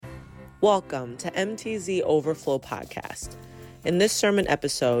Welcome to MTZ Overflow Podcast. In this sermon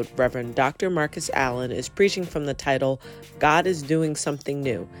episode, Reverend Dr. Marcus Allen is preaching from the title, God is Doing Something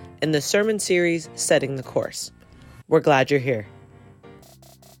New, in the sermon series, Setting the Course. We're glad you're here.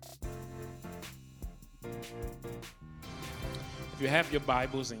 If you have your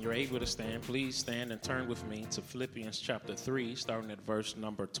Bibles and you're able to stand, please stand and turn with me to Philippians chapter 3, starting at verse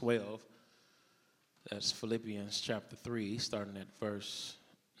number 12. That's Philippians chapter 3, starting at verse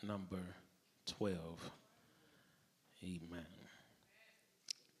number 12. Amen.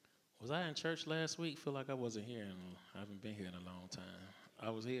 Was I in church last week? Feel like I wasn't here. I haven't been here in a long time. I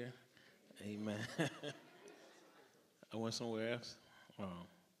was here. Amen. I went somewhere else.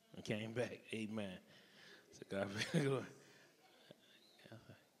 And came back. Amen. So God be good.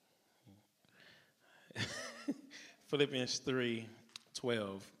 Philippians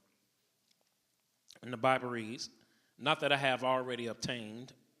 3:12. And the Bible reads, "Not that I have already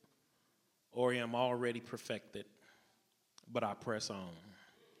obtained or am already perfected, but I press on,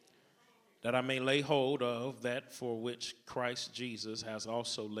 that I may lay hold of that for which Christ Jesus has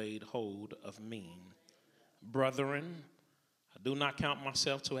also laid hold of me. Brethren, I do not count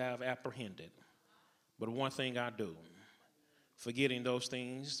myself to have apprehended, but one thing I do, forgetting those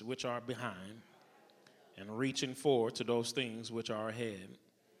things which are behind and reaching forward to those things which are ahead,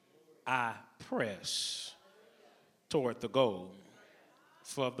 I press toward the goal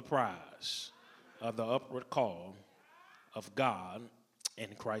for the prize of the upward call of God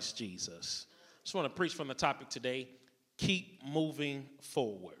in Christ Jesus." I just want to preach from the topic today, keep moving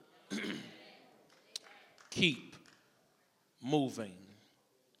forward. Keep moving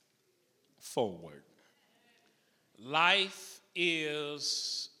forward. Life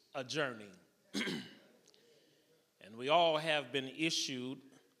is a journey. And we all have been issued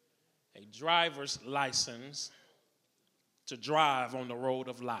a driver's license to drive on the road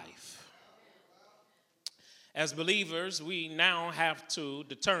of life. As believers, we now have to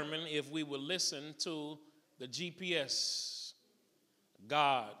determine if we will listen to the GPS,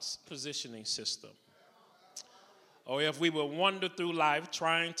 God's positioning system, or if we will wander through life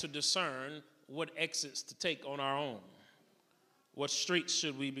trying to discern what exits to take on our own. What streets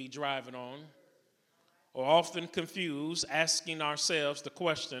should we be driving on? Or often confused, asking ourselves the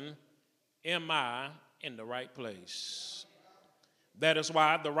question, am I in the right place? That is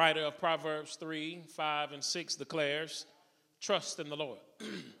why the writer of Proverbs 3, 5, and 6 declares, trust in the Lord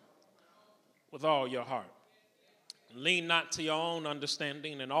with all your heart. Lean not to your own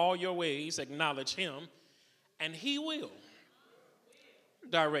understanding. In all your ways acknowledge him, and he will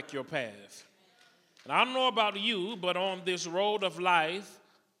direct your path. And I don't know about you, but on this road of life,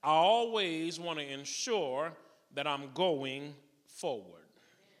 I always want to ensure that I'm going forward.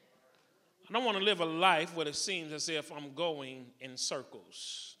 I don't want to live a life where it seems as if I'm going in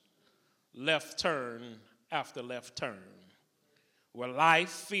circles, left turn after left turn, where life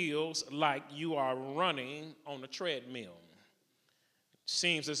feels like you are running on a treadmill. It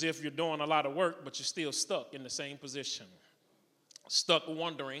seems as if you're doing a lot of work, but you're still stuck in the same position, stuck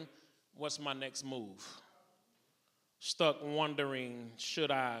wondering, what's my next move? Stuck wondering,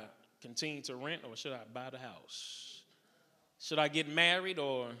 should I continue to rent or should I buy the house? Should I get married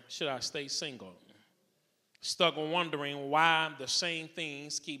or should I stay single? Stuck wondering why the same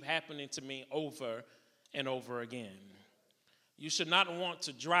things keep happening to me over and over again. You should not want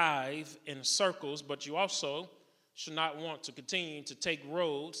to drive in circles, but you also should not want to continue to take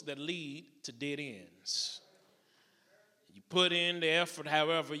roads that lead to dead ends. You put in the effort,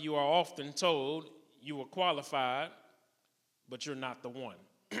 however, you are often told you are qualified, but you're not the one.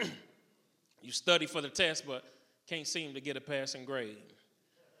 You study for the test, but can't seem to get a passing grade.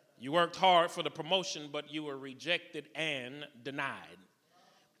 You worked hard for the promotion, but you were rejected and denied.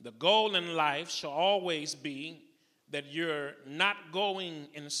 The goal in life shall always be that you're not going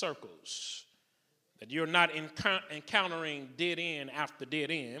in circles, that you're not encountering dead end after dead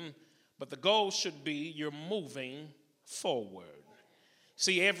end, but the goal should be you're moving forward.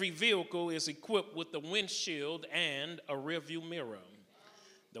 See, every vehicle is equipped with a windshield and a rearview mirror.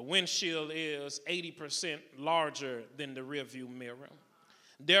 The windshield is 80% larger than the rearview mirror.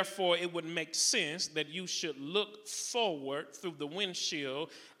 Therefore, it would make sense that you should look forward through the windshield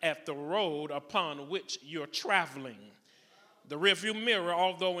at the road upon which you're traveling. The rearview mirror,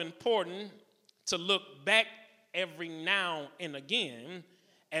 although important to look back every now and again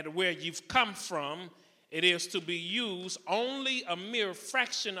at where you've come from, it is to be used only a mere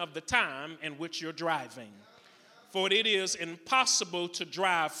fraction of the time in which you're driving. For it is impossible to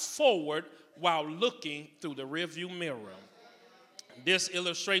drive forward while looking through the rearview mirror. This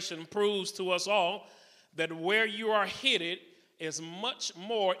illustration proves to us all that where you are headed is much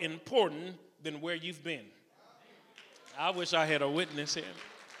more important than where you've been. I wish I had a witness here.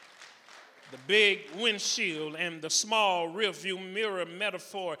 The big windshield and the small rearview mirror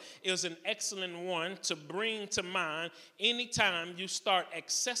metaphor is an excellent one to bring to mind. Anytime you start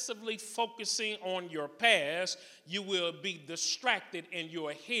excessively focusing on your past, you will be distracted in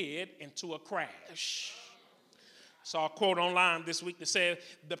your head into a crash. Saw a quote online this week that said,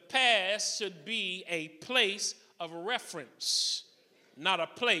 the past should be a place of reference, not a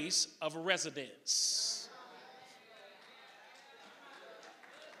place of residence.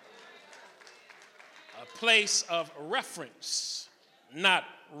 A place of reference, not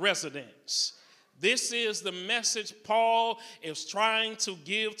residence. This is the message Paul is trying to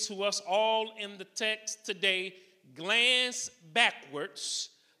give to us all in the text today. Glance backwards,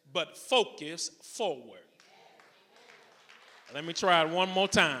 but focus forward. Let me try it one more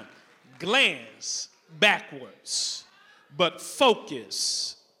time. Glance backwards, but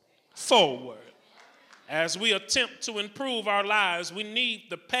focus forward. As we attempt to improve our lives, we need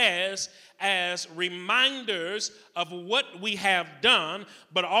the past as reminders of what we have done,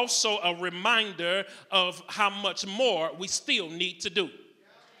 but also a reminder of how much more we still need to do.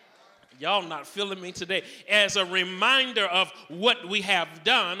 Y'all not feeling me today. As a reminder of what we have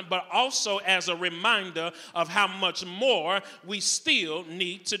done, but also as a reminder of how much more we still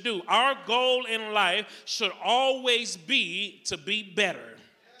need to do. Our goal in life should always be to be better.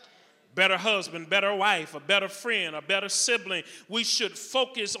 Better husband, better wife, a better friend, a better sibling. We should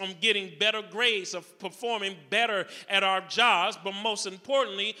focus on getting better grades, of performing better at our jobs, but most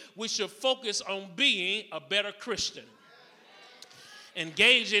importantly, we should focus on being a better Christian.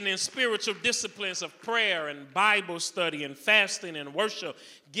 Engaging in spiritual disciplines of prayer and Bible study and fasting and worship,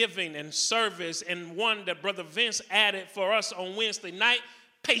 giving and service, and one that Brother Vince added for us on Wednesday night,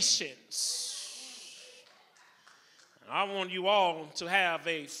 patience. I want you all to have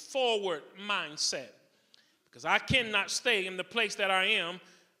a forward mindset, because I cannot stay in the place that I am,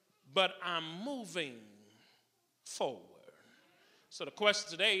 but I'm moving forward. So the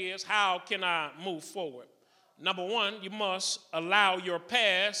question today is, how can I move forward? Number one, you must allow your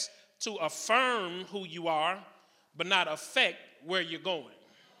past to affirm who you are, but not affect where you're going.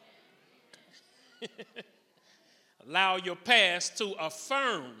 Allow your past to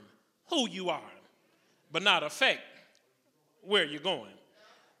affirm who you are, but not affect where you're going.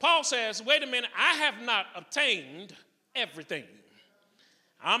 Paul says, wait a minute, I have not obtained everything.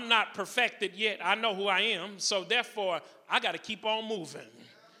 I'm not perfected yet. I know who I am, so therefore I got to keep on moving.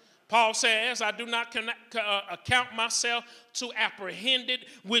 Paul says, I do not account myself to apprehended,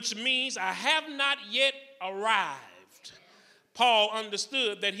 which means I have not yet arrived. Paul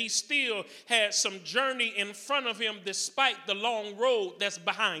understood that he still had some journey in front of him despite the long road that's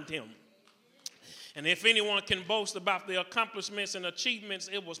behind him. And if anyone can boast about the accomplishments and achievements,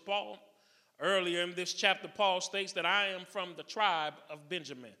 it was Paul. Earlier in this chapter, Paul states that I am from the tribe of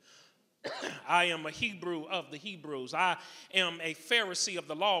Benjamin. I am a Hebrew of the Hebrews. I am a Pharisee of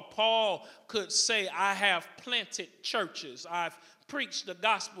the law. Paul could say, I have planted churches. I've preached the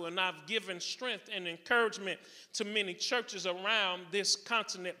gospel, and I've given strength and encouragement to many churches around this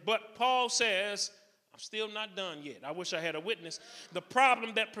continent. But Paul says, I'm still not done yet. I wish I had a witness. The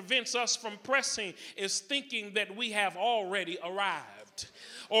problem that prevents us from pressing is thinking that we have already arrived,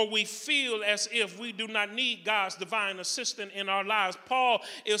 or we feel as if we do not need God's divine assistance in our lives. Paul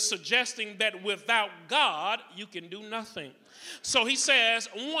is suggesting that without God, you can do nothing. So he says,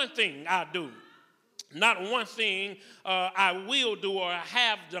 one thing I do. Not one thing I will do or I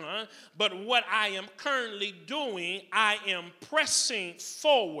have done, but what I am currently doing, I am pressing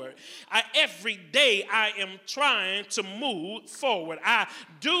forward. Every day I am trying to move forward. I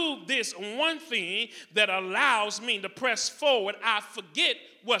do this one thing that allows me to press forward. I forget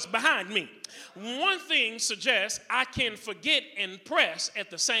what's behind me. One thing suggests I can forget and press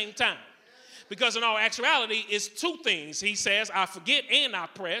at the same time. Because in all actuality, it's two things. He says, I forget and I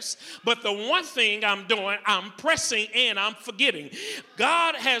press. But the one thing I'm doing, I'm pressing and I'm forgetting.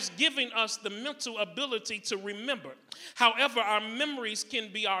 God has given us the mental ability to remember. However, our memories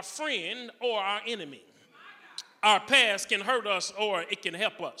can be our friend or our enemy. Our past can hurt us or it can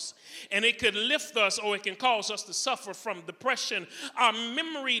help us. And it could lift us or it can cause us to suffer from depression. Our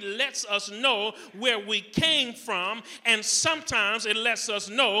memory lets us know where we came from, and sometimes it lets us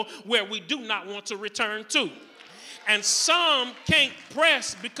know where we do not want to return to. And some can't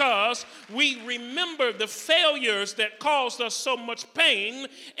press because we remember the failures that caused us so much pain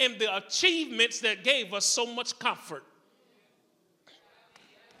and the achievements that gave us so much comfort.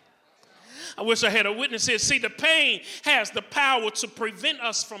 I wish I had a witness here. See, the pain has the power to prevent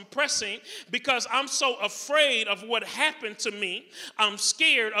us from pressing because I'm so afraid of what happened to me. I'm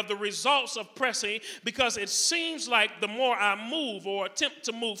scared of the results of pressing because it seems like the more I move or attempt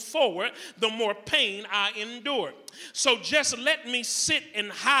to move forward, the more pain I endure. So just let me sit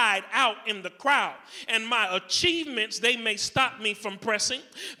and hide out in the crowd. And my achievements, they may stop me from pressing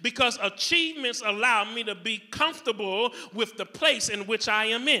because achievements allow me to be comfortable with the place in which I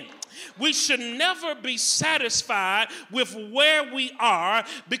am in. We should never be satisfied with where we are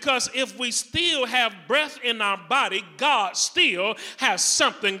because if we still have breath in our body, God still has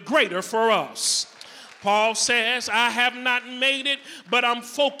something greater for us. Paul says, I have not made it, but I'm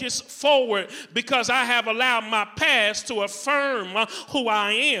focused forward because I have allowed my past to affirm who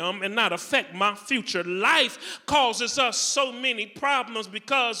I am and not affect my future. Life causes us so many problems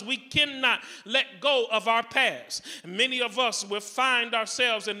because we cannot let go of our past. Many of us will find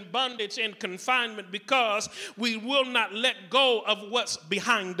ourselves in bondage and confinement because we will not let go of what's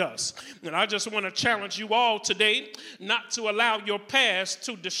behind us. And I just want to challenge you all today not to allow your past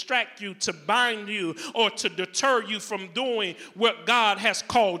to distract you, to bind you, or to deter you from doing what God has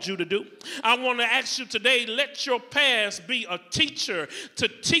called you to do. I want to ask you today, let your past be a teacher to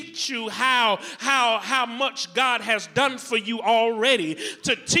teach you how much God has done for you already,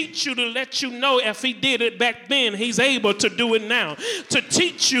 to teach you, to let you know if he did it back then, he's able to do it now, to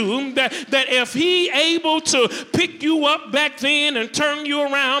teach you that if he able to pick you up back then and turn you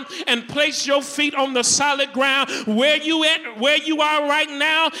around and place your feet on the solid ground, where you are right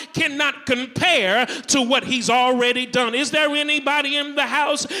now cannot compare to what he's already done. Is there anybody in the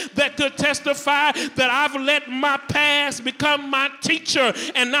house that could testify that I've let my past become my teacher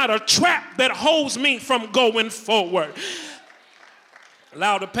and not a trap that holds me from going forward?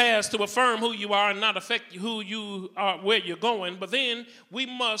 Allow the past to affirm who you are and not affect who you are, where you're going. But then we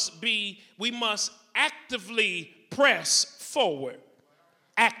must actively press forward.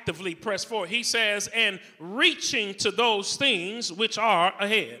 Actively press forward. He says, and reaching to those things which are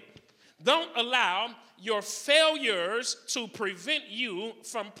ahead. Don't allow your failures to prevent you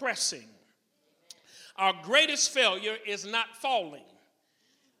from pressing. Our greatest failure is not falling,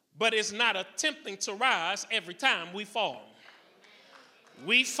 but it's not attempting to rise every time we fall.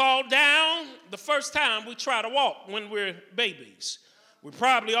 We fall down the first time we try to walk when we're babies. We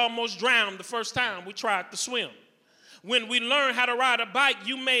probably almost drowned the first time we tried to swim. When we learn how to ride a bike,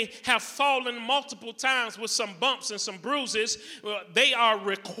 you may have fallen multiple times with some bumps and some bruises. They are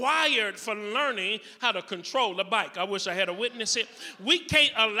required for learning how to control a bike. I wish I had a witness here. We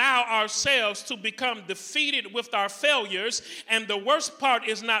can't allow ourselves to become defeated with our failures. And the worst part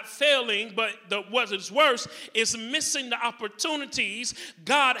is not failing, but what is worse is missing the opportunities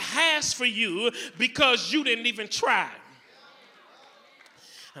God has for you because you didn't even try.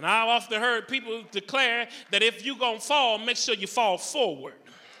 And I've often heard people declare that if you're going to fall, make sure you fall forward.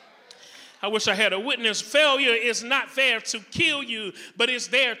 I wish I had a witness. Failure is not there to kill you, but it's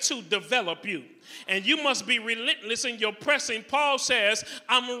there to develop you. And you must be relentless in your pressing. Paul says,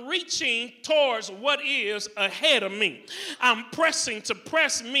 I'm reaching towards what is ahead of me. I'm pressing. To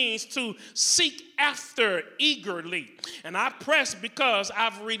press means to seek after eagerly. And I press because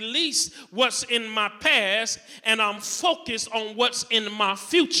I've released what's in my past and I'm focused on what's in my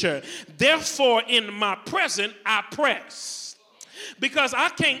future. Therefore, in my present, I press. Because I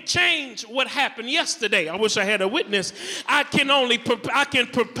can't change what happened yesterday. I wish I had a witness. I can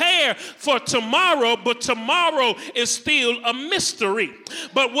prepare for tomorrow, but tomorrow is still a mystery.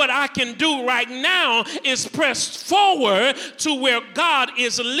 But what I can do right now is press forward to where God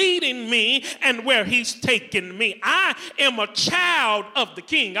is leading me and where he's taking me. I am a child of the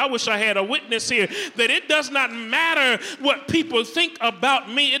King. I wish I had a witness here that it does not matter what people think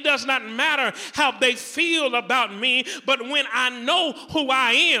about me. It does not matter how they feel about me. But when I know who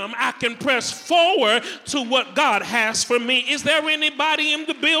I am, I can press forward to what God has for me. Is there anybody in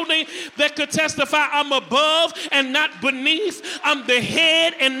the building that could testify I'm above and not beneath? I'm the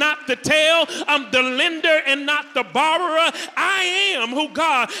head and not the tail. I'm the lender and not the borrower. I am who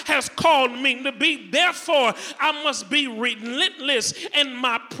God has called me to be. Therefore, I must be relentless in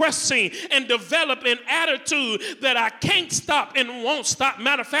my pressing and develop an attitude that I can't stop and won't stop.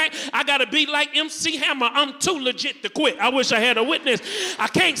 Matter of fact, I got to be like MC Hammer. I'm too legit to quit. I wish I had a witness. I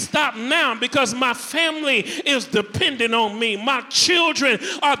can't stop now because my family is dependent on me. My children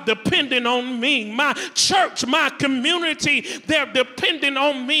are dependent on me. My church, my community, they're dependent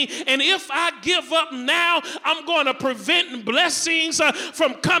on me. And if I give up now, I'm going to prevent blessings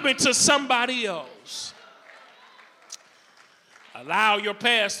from coming to somebody else. Allow your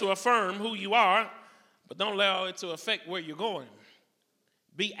past to affirm who you are, but don't allow it to affect where you're going.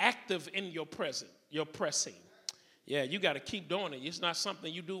 Be active in your pressing. Yeah, you got to keep doing it. It's not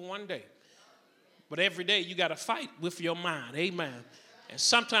something you do one day. But every day you got to fight with your mind. Amen. And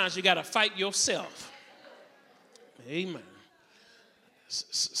sometimes you got to fight yourself. Amen.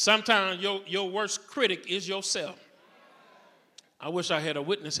 Sometimes your worst critic is yourself. I wish I had a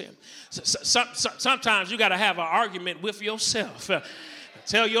witness here. Sometimes you got to have an argument with yourself.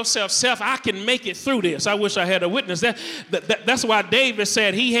 Tell yourself, self, I can make it through this. I wish I had a witness. That's why David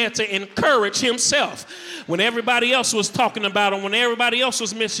said he had to encourage himself when everybody else was talking about him, when everybody else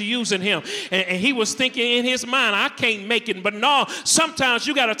was misusing him. And he was thinking in his mind, I can't make it. But no, sometimes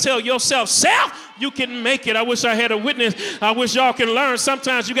you got to tell yourself, self, you can make it. I wish I had a witness. I wish y'all can learn.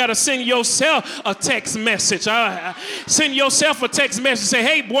 Sometimes you got to send yourself a text message. Send yourself a text message. Say,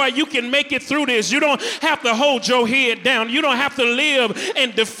 hey, boy, you can make it through this. You don't have to hold your head down. You don't have to live in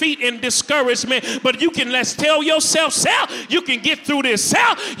defeat and discouragement. But you can, let's tell yourself, self, you can get through this.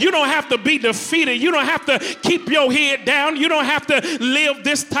 Self, you don't have to be defeated. You don't have to keep your head down. You don't have to live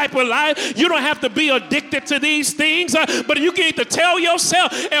this type of life. You don't have to be addicted to these things. But you can either tell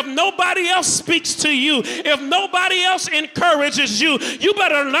yourself, if nobody else speaks to you, if nobody else encourages you, you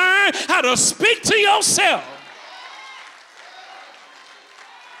better learn how to speak to yourself.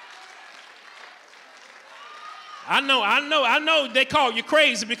 I know they call you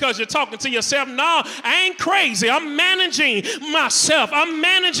crazy because you're talking to yourself. No, I ain't crazy. I'm managing myself. I'm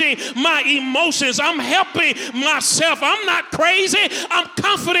managing my emotions. I'm helping myself. I'm not crazy. I'm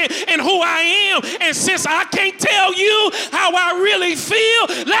confident in who I am. And since I can't tell you how I really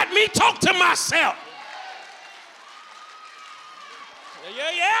feel, let me talk to myself.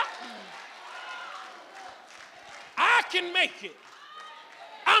 Yeah. I can make it.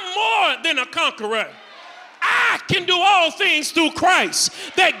 I'm more than a conqueror. I can do all things through Christ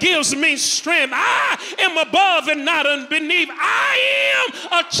that gives me strength. I am above and not beneath. I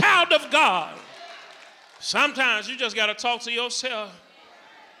am a child of God. Sometimes you just got to talk to yourself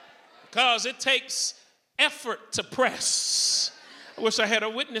because it takes effort to press. I wish I had a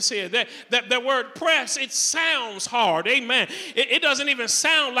witness here. That word press, it sounds hard. Amen. It doesn't even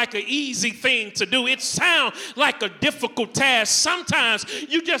sound like an easy thing to do. It sounds like a difficult task. Sometimes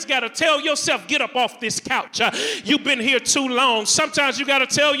you just got to tell yourself, get up off this couch. You've been here too long. Sometimes you got to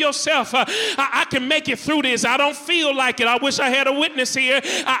tell yourself, I can make it through this. I don't feel like it. I wish I had a witness here.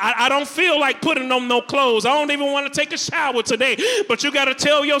 I don't feel like putting on no clothes. I don't even want to take a shower today. But you got to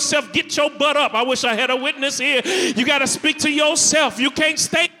tell yourself, get your butt up. I wish I had a witness here. You got to speak to yourself. You can't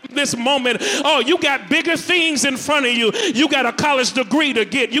stay in this moment. Oh, you got bigger things in front of you. You got a college degree to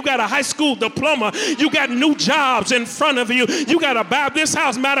get. You got a high school diploma. You got new jobs in front of you. You got to buy this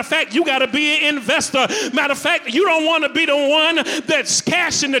house. Matter of fact, you got to be an investor. Matter of fact, you don't want to be the one that's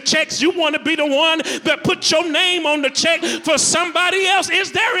cashing the checks. You want to be the one that put your name on the check for somebody else.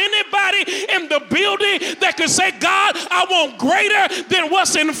 Is there anybody in the building that can say, God, I want greater than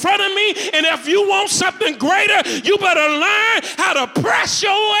what's in front of me? And if you want something greater, you better learn how to press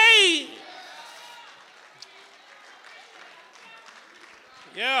your way.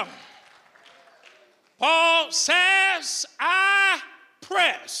 Yeah. Paul says, I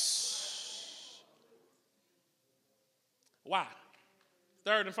press. Why?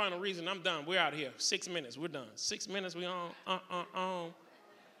 Third and final reason, I'm done. We're out of here. 6 minutes, we're done. 6 minutes, we on.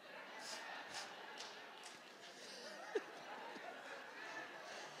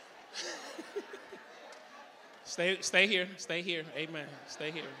 Stay here. Amen.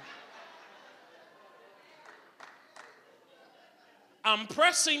 Stay here. I'm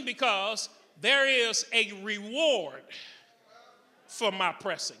pressing because there is a reward for my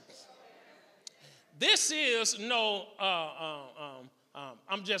pressing. This is no,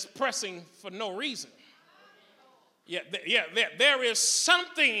 I'm just pressing for no reason. There is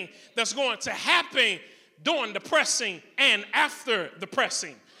something that's going to happen during the pressing and after the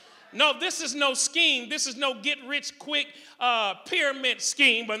pressing. No, this is no scheme. This is no get-rich-quick pyramid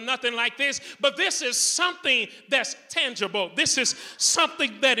scheme or nothing like this. But this is something that's tangible. This is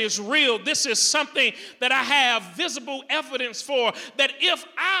something that is real. This is something that I have visible evidence for, that if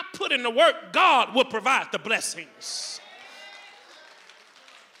I put in the work, God will provide the blessings.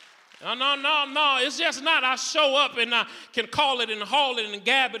 No. It's just not I show up and I can call it and haul it and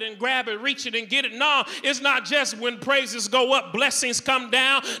gab it and grab it, reach it and get it. No, it's not just when praises go up, blessings come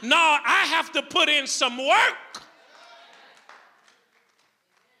down. No, I have to put in some work.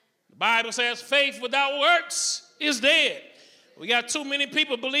 The Bible says faith without works is dead. We got too many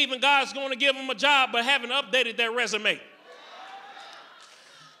people believing God's going to give them a job but haven't updated their resume.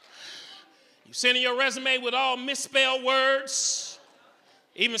 You sending your resume with all misspelled words.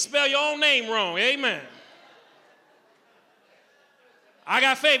 Even spell your own name wrong. Amen. I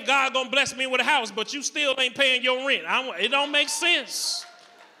got faith God gonna bless me with a house, but you still ain't paying your rent. It don't make sense.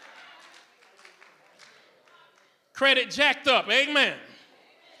 Credit jacked up, amen.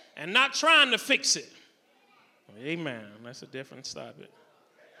 And not trying to fix it. Amen. That's a different topic.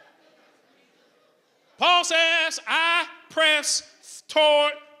 Paul says, I press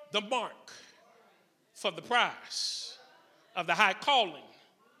toward the mark for the prize of the high calling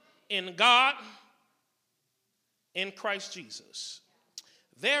in God in Christ Jesus.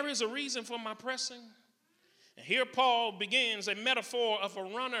 There is a reason for my pressing. And here Paul begins a metaphor of a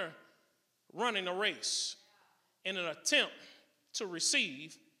runner running a race in an attempt to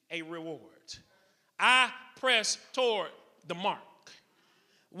receive a reward. I press toward the mark,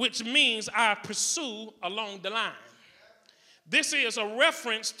 which means I pursue along the line. This is a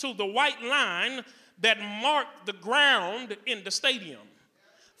reference to the white line that marked the ground in the stadium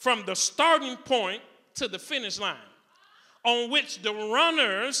from the starting point to the finish line, on which the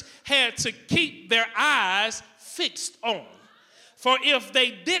runners had to keep their eyes fixed on. For if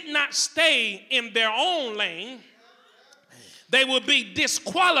they did not stay in their own lane, they would be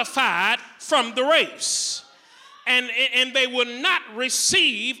disqualified from the race. And they would not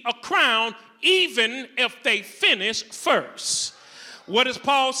receive a crown even if they finish first. What is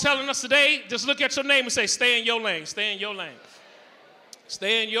Paul telling us today? Just look at your neighbor and say, stay in your lane, stay in your lane.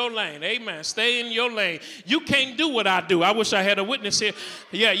 Stay in your lane. Amen. Stay in your lane. You can't do what I do. I wish I had a witness here.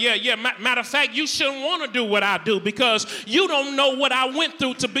 Yeah. Matter of fact, you shouldn't want to do what I do because you don't know what I went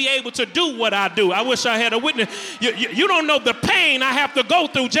through to be able to do what I do. I wish I had a witness. You don't know the pain I have to go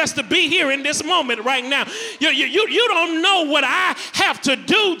through just to be here in this moment right now. You don't know what I have to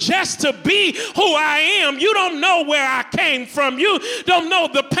do just to be who I am. You don't know where I came from. You don't know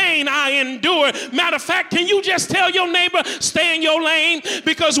the pain I endure. Matter of fact, can you just tell your neighbor, stay in your lane?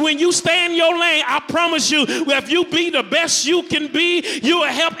 Because when you stay in your lane, I promise you, if you be the best you can be, you will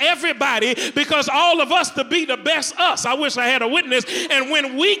help everybody because all of us to be the best us. I wish I had a witness. And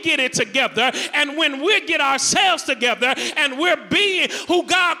when we get it together and when we get ourselves together and we're being who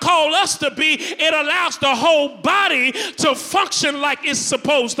God called us to be, it allows the whole body to function like it's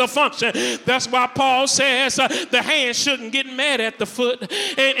supposed to function. That's why Paul says the hand shouldn't get mad at the foot.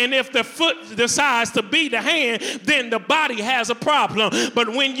 And if the foot decides to be the hand, then the body has a problem. But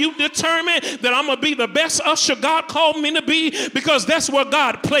when you determine that I'm going to be the best usher God called me to be, because that's where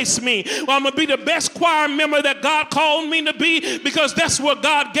God placed me. Or I'm going to be the best choir member that God called me to be, because that's what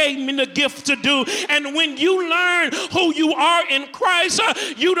God gave me the gift to do. And when you learn who you are in Christ,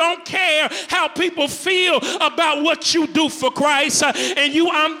 you don't care how people feel about what you do for Christ. And you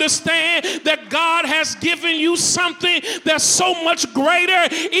understand that God has given you something that's so much greater,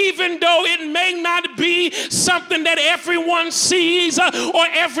 even though it may not be something that everyone sees or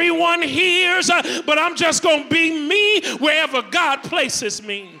everyone hears, but I'm just going to be me wherever God places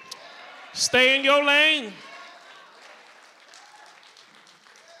me. Stay in your lane.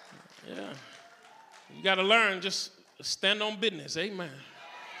 Yeah. You got to learn, just stand on business. Amen.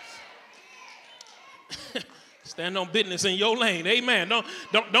 Stand on business in your lane. Amen.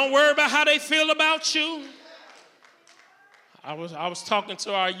 Don't worry about how they feel about you. I was talking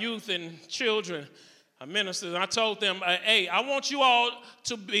to our youth and children ministers, and I told them, hey, I want you all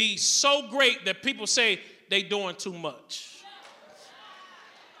to be so great that people say they doing too much.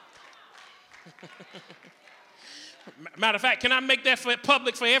 Matter of fact, can I make that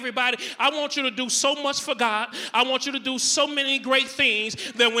public for everybody? I want you to do so much for God. I want you to do so many great things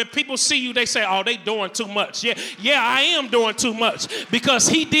that when people see you, they say, oh, they doing too much. Yeah, I am doing too much because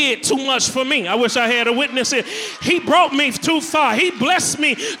he did too much for me. I wish I had a witness here. He brought me too far. He blessed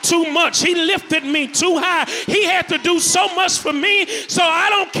me too much. He lifted me too high. He had to do so much for me, so I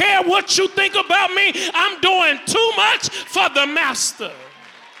don't care what you think about me. I'm doing too much for the master.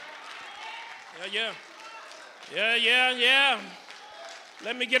 Yeah.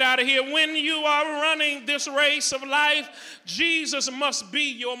 Let me get out of here. When you are running this race of life, Jesus must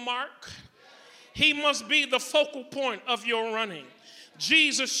be your mark. He must be the focal point of your running.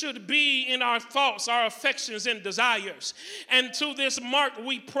 Jesus should be in our thoughts, our affections, and desires. And to this mark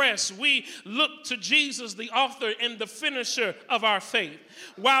we press. We look to Jesus, the author and the finisher of our faith.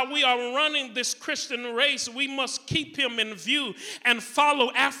 While we are running this Christian race, we must keep him in view and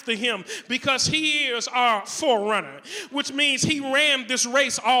follow after him because he is our forerunner, which means he ran this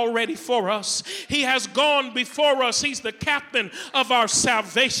race already for us. He has gone before us. He's the captain of our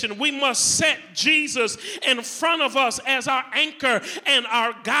salvation. We must set Jesus in front of us as our anchor and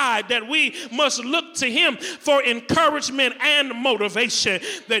our guide, that we must look to him for encouragement and motivation,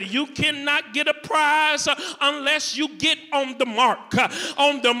 that you cannot get a prize unless you get on the mark.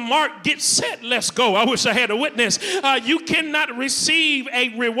 On the mark, get set, let's go. I wish I had a witness. You cannot receive a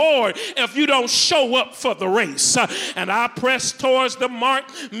reward if you don't show up for the race. And I press towards the mark,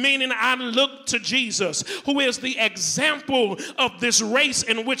 meaning I look to Jesus, who is the example of this race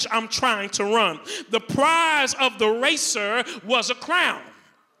in which I'm trying to run. The prize of the racer was a crown.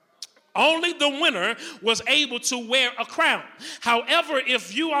 Only the winner was able to wear a crown. However,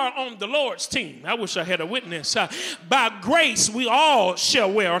 if you are on the Lord's team, I wish I had a witness. By grace, we all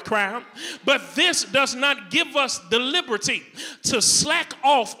shall wear a crown. But this does not give us the liberty to slack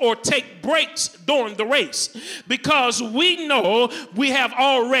off or take breaks during the race, because we know we have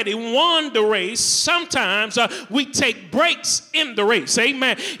already won the race. Sometimes we take breaks in the race.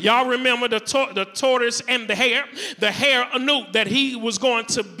 Amen. Y'all remember the tortoise and the hare? The hare knew that he was going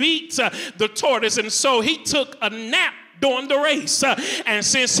to beat the tortoise, and so he took a nap during the race. And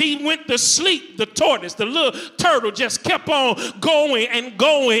since he went to sleep, the tortoise, the little turtle, just kept on going and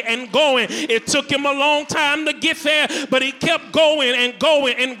going and going. It took him a long time to get there, but he kept going and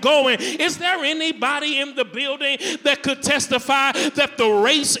going and going. Is there anybody in the building that could testify that the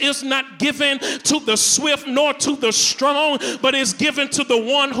race is not given to the swift nor to the strong, but is given to the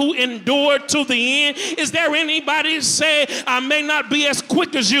one who endured to the end? Is there anybody say, I may not be as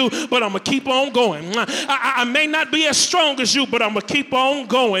quick as you, but I'm going to keep on going. I may not be as strong as you, but I'm going to keep on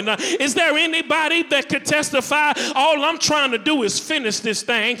going. Is there anybody that could testify, all I'm trying to do is finish this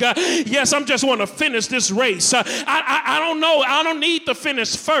thing? Yes, I'm just want to finish this race. I don't know. I don't need to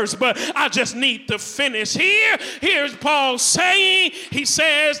finish first, but I just need to finish. Here's Paul saying, he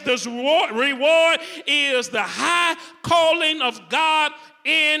says the reward is the high calling of God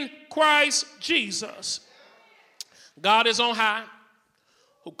in Christ Jesus. God is on high,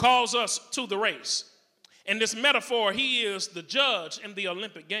 who calls us to the race. In this metaphor, he is the judge in the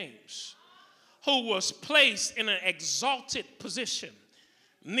Olympic Games, who was placed in an exalted position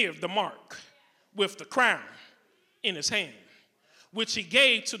near the mark with the crown in his hand, which he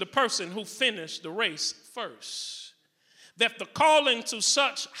gave to the person who finished the race first. That the calling to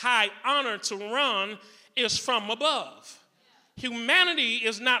such high honor to run is from above. Humanity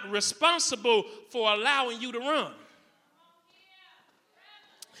is not responsible for allowing you to run.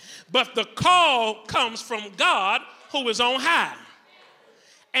 But the call comes from God, who is on high.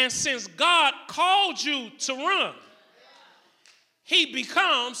 And since God called you to run, he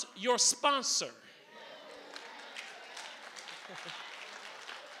becomes your sponsor.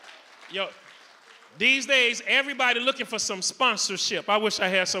 Yo, these days, everybody looking for some sponsorship. I wish I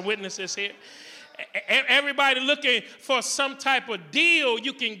had some witnesses here. Everybody looking for some type of deal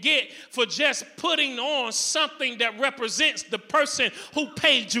you can get for just putting on something that represents the person who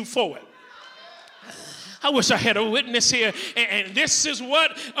paid you for it. I wish I had a witness here. And this is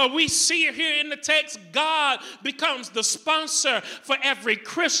what we see here in the text. God becomes the sponsor for every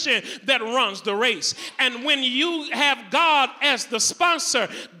Christian that runs the race. And when you have God as the sponsor,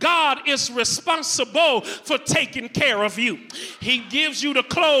 God is responsible for taking care of you. He gives you the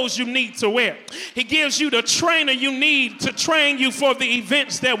clothes you need to wear. He gives you the trainer you need to train you for the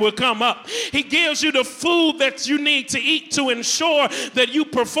events that will come up. He gives you the food that you need to eat to ensure that you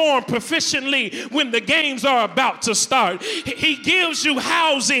perform proficiently when the game are about to start. He gives you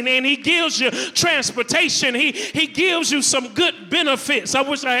housing and he gives you transportation. He gives you some good benefits. I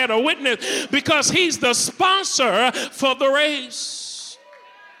wish I had a witness, because he's the sponsor for the race.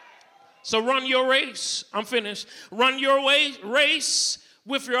 So run your race. I'm finished. Run your race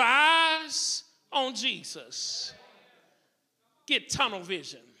with your eyes on Jesus. Get tunnel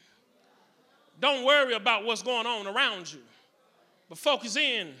vision. Don't worry about what's going on around you, but focus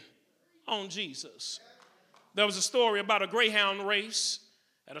in on Jesus. There was a story about a greyhound race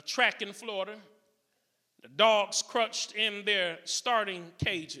at a track in Florida. The dogs crouched in their starting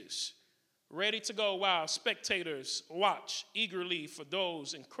cages, ready to go while spectators watch eagerly for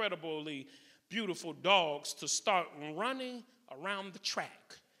those incredibly beautiful dogs to start running around the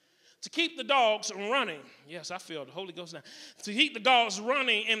track. To keep the dogs running, yes, I feel the Holy Ghost now. To keep the dogs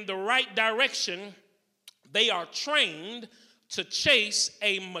running in the right direction, they are trained to chase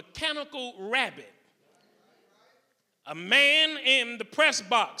a mechanical rabbit. A man in the press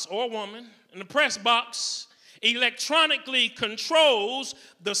box, or a woman in the press box, electronically controls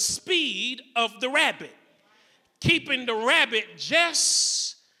the speed of the rabbit, keeping the rabbit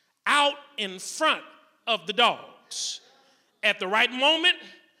just out in front of the dogs. At the right moment,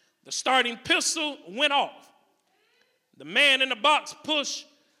 the starting pistol went off. The man in the box pushed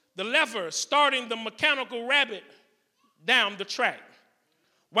the lever, starting the mechanical rabbit down the track.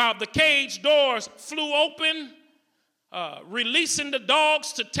 while the cage doors flew open, releasing the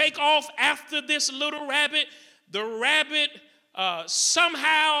dogs to take off after this little rabbit, the rabbit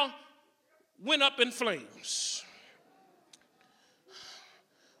somehow went up in flames.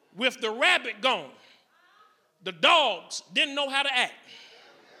 With the rabbit gone, the dogs didn't know how to act.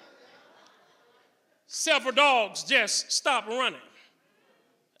 Several dogs just stopped running,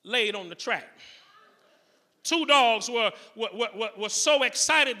 laid on the track. 2 dogs were so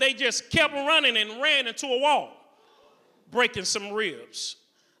excited they just kept running and ran into a wall, breaking some ribs.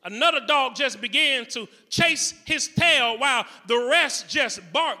 Another dog just began to chase his tail while the rest just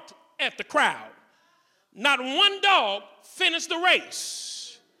barked at the crowd. Not one dog finished the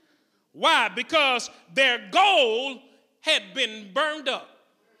race. Why? Because their goal had been burned up.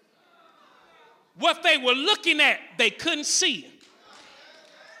 What they were looking at, they couldn't see.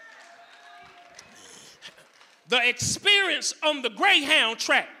 The experience on the Greyhound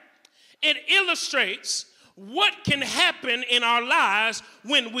track, it illustrates what can happen in our lives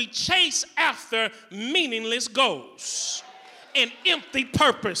when we chase after meaningless goals and empty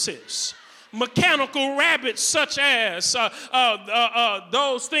purposes. Mechanical rabbits such as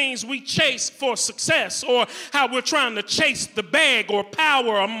those things we chase for success, or how we're trying to chase the bag or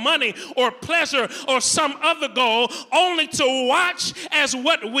power or money or pleasure or some other goal, only to watch as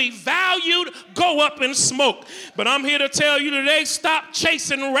what we valued go up in smoke. But I'm here to tell you today, stop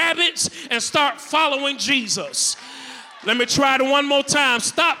chasing rabbits and start following Jesus. Let me try it one more time.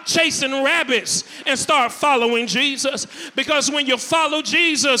 Stop chasing rabbits and start following Jesus. Because when you follow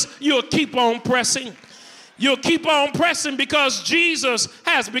Jesus, you'll keep on pressing. You'll keep on pressing because Jesus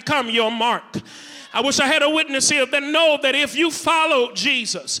has become your mark. I wish I had a witness here that know that if you follow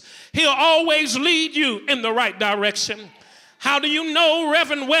Jesus, he'll always lead you in the right direction. How do you know,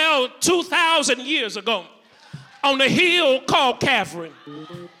 Reverend? Well, 2,000 years ago, on the hill called Calvary,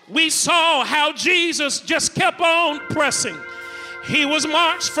 we saw how Jesus just kept on pressing. He was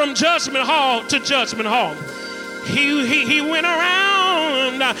marched from judgment hall to judgment hall. He went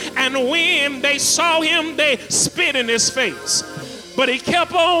around, and when they saw him, they spit in his face. But he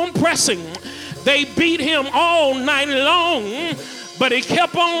kept on pressing. They beat him all night long, but he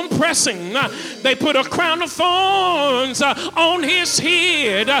kept on pressing. They put a crown of thorns on his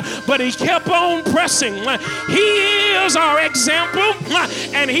head, but he kept on pressing. He is our example,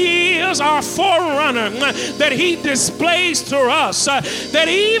 and he is our forerunner that he displays to us, that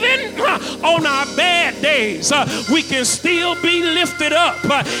even on our bad days, we can still be lifted up.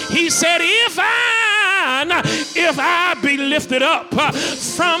 He said, if I be lifted up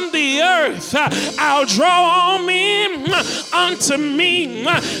from the earth, I'll draw all men unto me.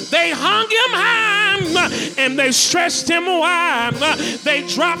 They hung him high and they stretched him wide. They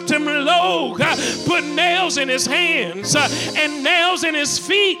dropped him low, put nails in his hands and nails in his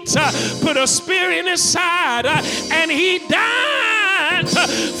feet, put a spear in his side, and he died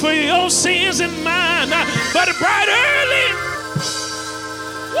for your sins and mine. But bright early,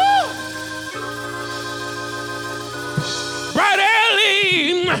 bright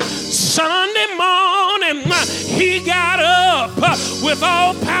early Sunday morning, he got up with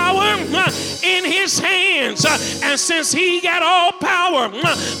all power in his hands. And since he got all power,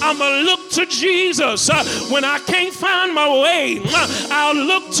 I'm going to look to Jesus when I can't find my way. I'll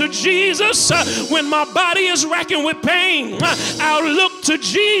look to Jesus when my body is racking with pain. I'll look to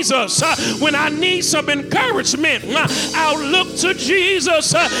Jesus when I need some encouragement. I'll look to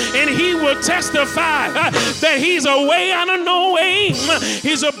Jesus and he will testify that he's a way out of no way.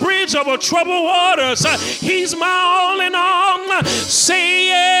 He's a bridge over troubled waters. He's my all in all. Say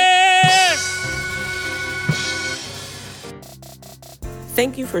yes.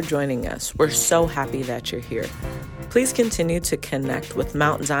 Thank you for joining us. We're so happy that you're here. Please continue to connect with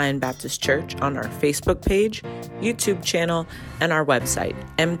Mount Zion Baptist Church on our Facebook page, YouTube channel, and our website,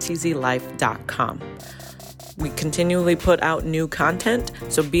 mtzlife.com. We continually put out new content,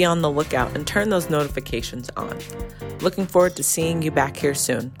 so be on the lookout and turn those notifications on. Looking forward to seeing you back here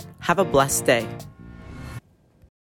soon. Have a blessed day.